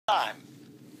time,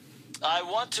 I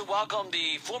want to welcome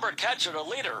the former catcher, the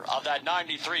leader of that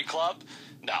 93 club.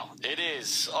 No, it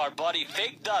is our buddy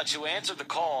Fake Dutch who answered the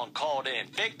call and called in.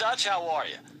 Fake Dutch, how are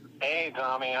you? Hey,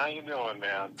 Tommy, how you doing,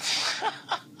 man?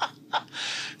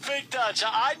 Fake Dutch,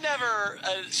 I never,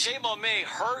 shame on me,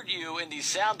 heard you in these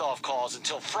sound-off calls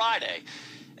until Friday.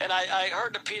 And I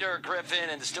heard the Peter Griffin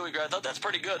and the Stewie Griffin. I thought that's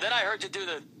pretty good. Then I heard you do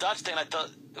the Dutch thing. I thought,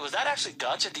 was that actually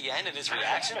Dutch at the end in his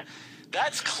reaction?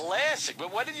 That's classic.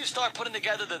 But when did you start putting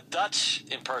together the Dutch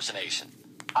impersonation?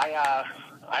 I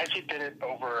actually did it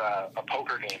over a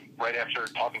poker game right after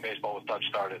Talking Baseball with Dutch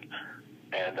started.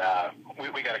 And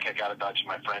we got a kick out of Dutch.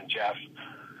 My friend Jeff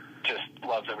just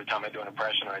loves every time I do an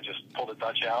impression. I just pulled a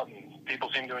Dutch out, and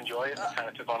people seem to enjoy it. And kind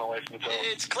of took on away from the tone.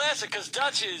 It's classic because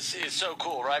Dutch is so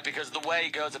cool, right? Because the way he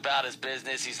goes about his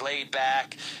business, he's laid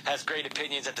back, has great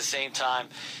opinions at the same time.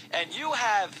 And you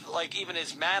have, like, even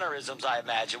his mannerisms, I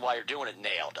imagine, while you're doing it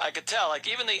nailed. I could tell, like,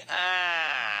 even the,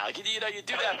 like, you know, you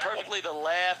do that perfectly, the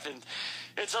laugh, and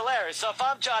it's hilarious. So if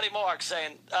I'm Johnny Marks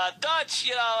saying, Dutch,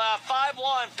 you know,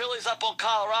 5-1, Phillies up on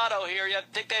Colorado here, you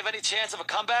think they have any chance of a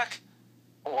comeback?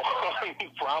 Well,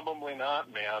 probably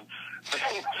not, man.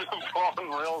 Things have gone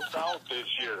real south this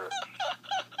year.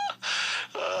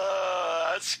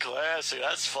 That's classic.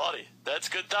 That's funny. That's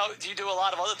good. Now, do you do a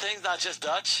lot of other things, not just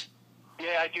Dutch?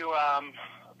 Yeah, I do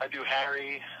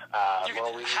Harry.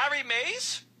 Harry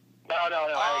Mays? No,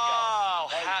 Oh,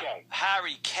 Harry K.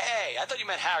 Harry K. I thought you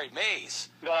meant Harry Mays.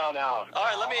 No. All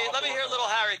right, let me hear a little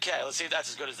Harry K. Let's see if that's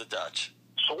as good as the Dutch.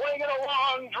 Swinging a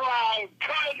long drive,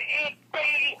 could it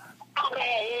be? Out of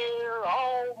here,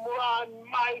 home run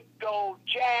might go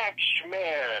Jack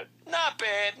Schmidt. Not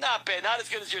bad, not bad. Not as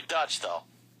good as your Dutch, though.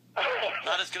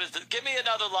 Not as good as the... Give me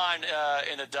another line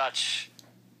in the Dutch.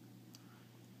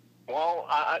 Well,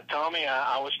 Tommy,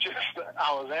 I was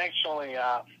actually,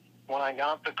 when I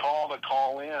got the call to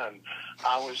call in,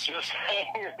 I was just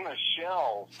hanging the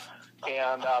shelf.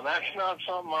 And that's not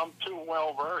something I'm too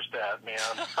well versed at,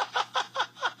 man.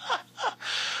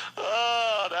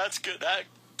 Oh, that's good. That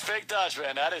Fake Dutch,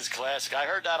 man, that is classic. I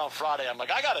heard that on Friday. I'm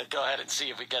like, I got to go ahead and see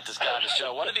if we get this guy on the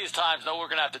show. One of these times, what we're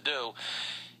going to have to do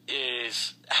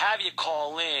is have you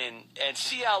call in and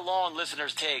see how long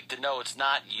listeners take to know it's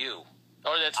not you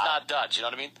or that it's not Dutch. You know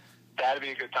what I mean? That'd be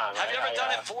a good time. Have you ever done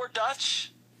it for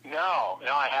Dutch? No,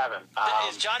 I haven't.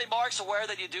 Is Johnny Marks aware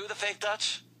that you do the Fake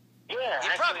Dutch? Yeah, he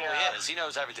probably is. He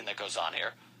knows everything that goes on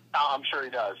here. I'm sure he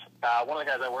does. One of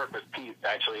the guys I work with, Pete,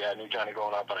 actually knew Johnny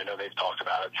growing up, and I know they've talked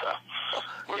about it. So,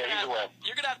 yeah, he's aware.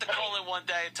 You're going to have to call in one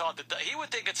day and talk to Dutch. He would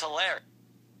think it's hilarious.